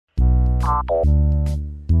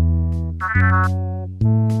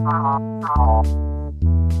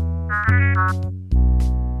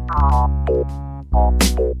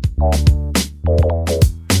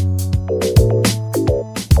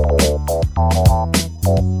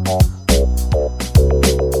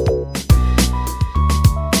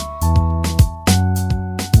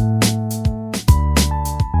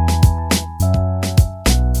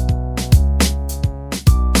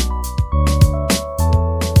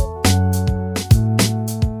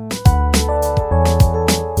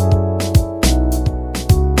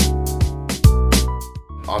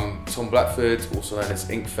Blackford, also known as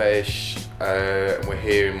Ink Fetish, and we're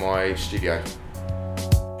here in my studio.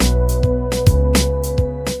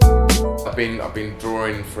 I've been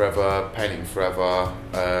drawing forever, painting forever,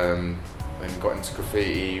 and got into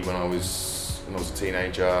graffiti when I was a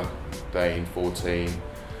teenager, 13, 14,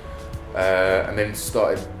 and then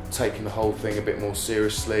started taking the whole thing a bit more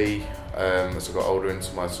seriously as I got older,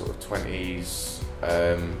 into my sort of 20s,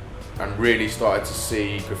 and really started to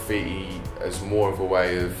see graffiti as more of a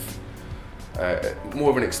way of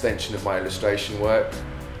more of an extension of my illustration work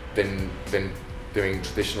than doing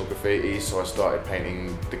traditional graffiti. So I started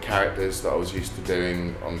painting the characters that I was used to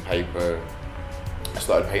doing on paper. I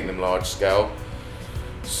started painting them large scale.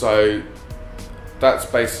 So that's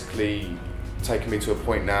basically taken me to a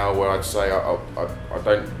point now where I'd say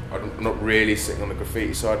I'm not really sitting on the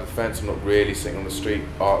graffiti side of the fence. I'm not really sitting on the street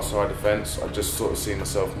art side of the fence. I just sort of see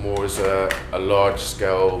myself more as a large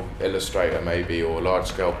scale illustrator, maybe, or a large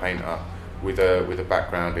scale painter with a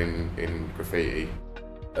background in graffiti.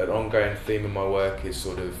 An ongoing theme in my work is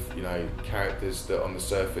sort of, you know, characters that on the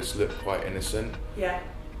surface look quite innocent, yeah,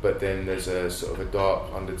 but then there's a sort of a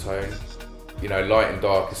dark undertone. You know, light and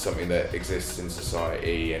dark is something that exists in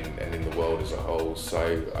society and in the world as a whole,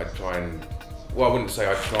 so I try and, well, I wouldn't say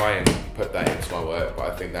I try and put that into my work, but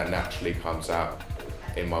I think that naturally comes out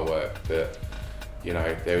in my work, that, you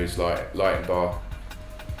know, there is light and dark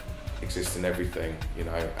exist in everything, you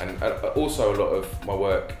know. And also a lot of my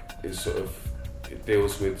work is sort of, it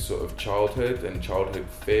deals with sort of childhood and childhood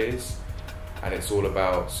fears, and it's all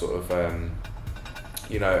about sort of,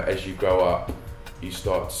 you know, as you grow up, you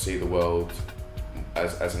start to see the world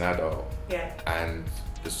as an adult, yeah, and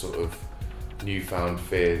the sort of newfound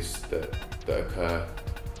fears that occur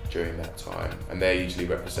during that time, and they're usually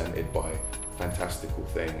represented by fantastical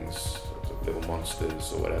things, sort of little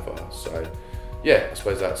monsters or whatever. So yeah, I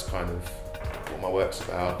suppose that's kind of what my work's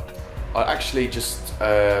about. I actually just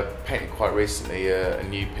painted quite recently a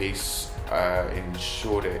new piece in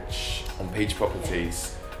Shoreditch on Peach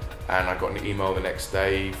Properties, and I got an email the next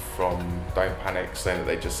day from Don't Panic saying that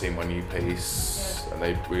they'd just seen my new piece, and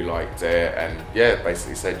they really liked it, and yeah,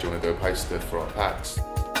 basically said, do you want to do a poster for our packs?